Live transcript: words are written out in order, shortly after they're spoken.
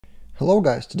Hello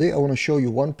guys, today I want to show you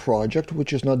one project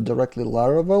which is not directly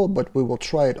Laravel, but we will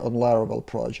try it on Laravel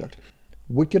project.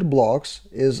 WickedBlocks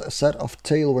is a set of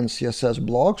Tailwind CSS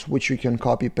blocks which you can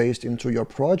copy paste into your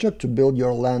project to build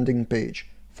your landing page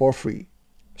for free.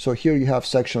 So here you have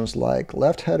sections like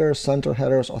left headers, center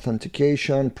headers,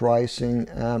 authentication, pricing,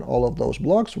 and all of those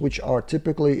blocks which are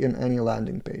typically in any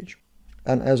landing page.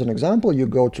 And as an example, you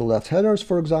go to left headers,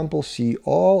 for example, see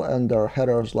all, and there are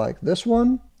headers like this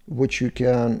one, which you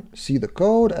can see the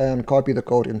code and copy the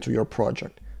code into your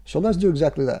project. So let's do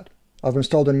exactly that. I've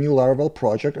installed a new Laravel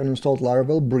project and installed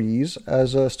Laravel Breeze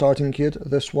as a starting kit,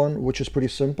 this one, which is pretty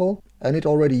simple. And it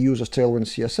already uses Tailwind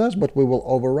CSS, but we will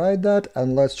override that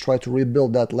and let's try to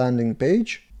rebuild that landing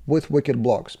page with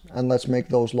WickedBlocks. And let's make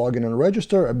those login and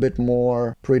register a bit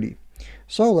more pretty.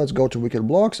 So let's go to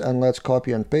WickedBlocks and let's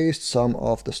copy and paste some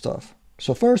of the stuff.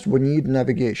 So first we need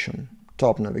navigation,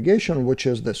 top navigation, which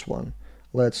is this one.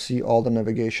 Let's see all the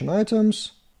navigation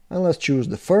items and let's choose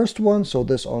the first one. So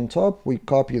this on top, we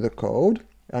copy the code.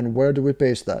 And where do we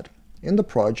paste that? In the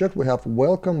project, we have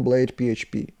welcome blade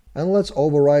PHP. And let's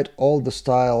overwrite all the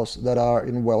styles that are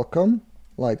in welcome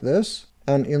like this.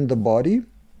 And in the body,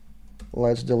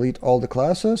 let's delete all the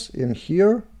classes. In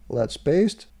here, let's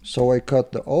paste. So I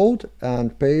cut the old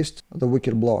and paste the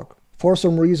WickedBlock. For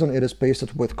some reason, it is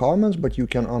pasted with comments, but you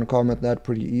can uncomment that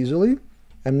pretty easily.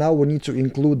 And now we need to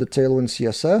include the Tailwind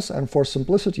CSS, and for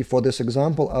simplicity for this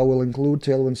example, I will include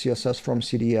Tailwind CSS from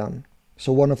CDN.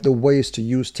 So one of the ways to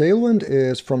use Tailwind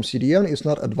is from CDN. It's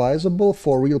not advisable.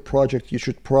 For a real project, you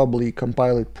should probably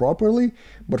compile it properly,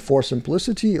 but for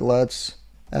simplicity, let's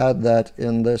add that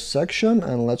in this section,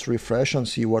 and let's refresh and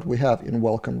see what we have in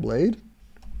Welcome Blade.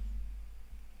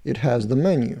 It has the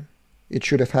menu. It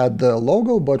should have had the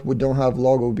logo, but we don't have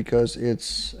logo because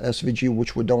it's SVG,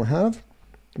 which we don't have.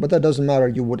 But that doesn't matter,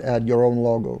 you would add your own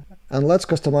logo. And let's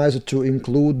customize it to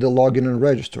include the login and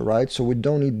register, right? So we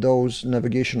don't need those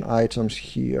navigation items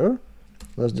here.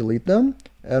 Let's delete them.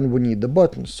 And we need the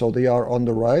buttons. So they are on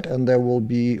the right and there will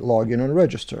be login and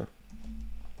register.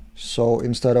 So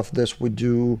instead of this, we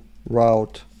do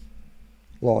route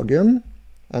login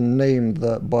and name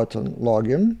the button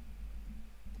login.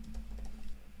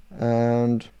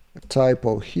 And a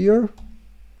typo here.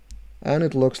 And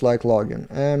it looks like login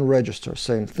and register,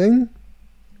 same thing.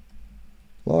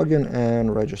 Login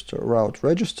and register, route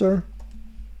register,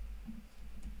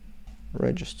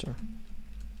 register.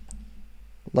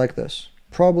 Like this.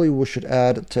 Probably we should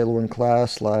add a Tailwind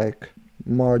class like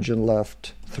margin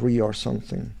left 3 or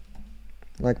something.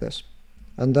 Like this.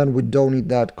 And then we don't need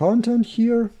that content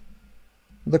here,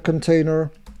 the container,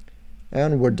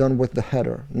 and we're done with the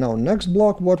header. Now, next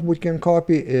block, what we can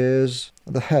copy is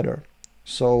the header.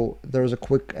 So there's a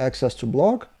quick access to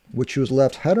block. We choose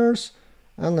left headers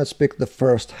and let's pick the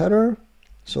first header.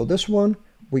 So this one,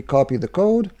 we copy the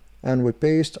code and we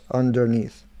paste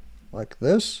underneath like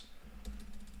this.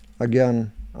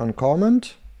 Again,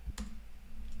 uncomment,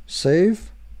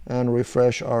 save and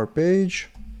refresh our page.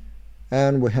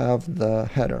 And we have the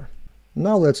header.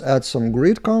 Now let's add some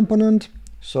grid component.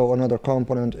 So another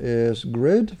component is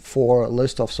grid for a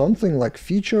list of something like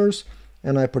features.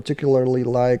 And I particularly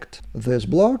liked this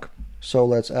block. So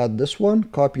let's add this one,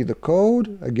 copy the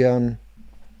code, again,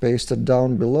 paste it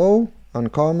down below,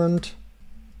 uncomment,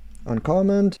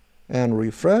 uncomment, and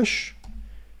refresh.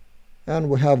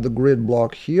 And we have the grid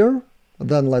block here.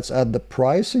 Then let's add the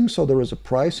pricing. So there is a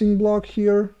pricing block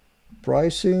here,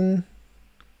 pricing.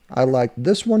 I like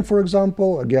this one, for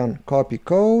example, again, copy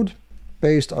code,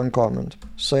 paste, uncomment,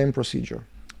 same procedure,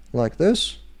 like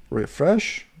this,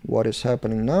 refresh. What is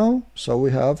happening now? So we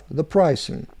have the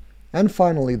pricing. And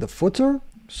finally the footer.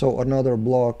 So another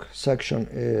block section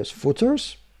is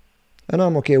footers. And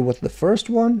I'm okay with the first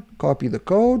one. Copy the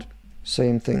code.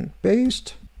 Same thing.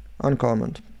 Paste.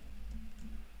 Uncomment.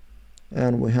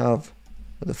 And we have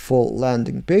the full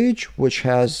landing page, which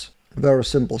has very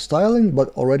simple styling, but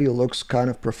already looks kind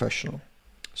of professional.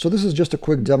 So this is just a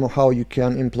quick demo how you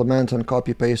can implement and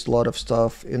copy paste a lot of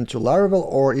stuff into Laravel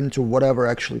or into whatever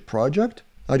actually project.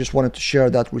 I just wanted to share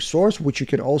that resource, which you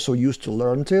can also use to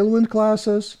learn Tailwind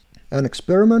classes and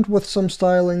experiment with some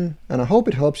styling, and I hope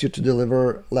it helps you to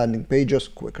deliver landing pages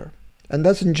quicker. And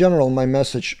that's in general my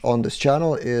message on this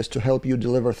channel, is to help you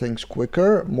deliver things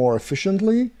quicker, more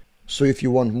efficiently. So if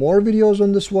you want more videos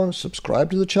on this one,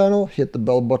 subscribe to the channel, hit the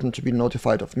bell button to be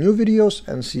notified of new videos,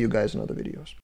 and see you guys in other videos.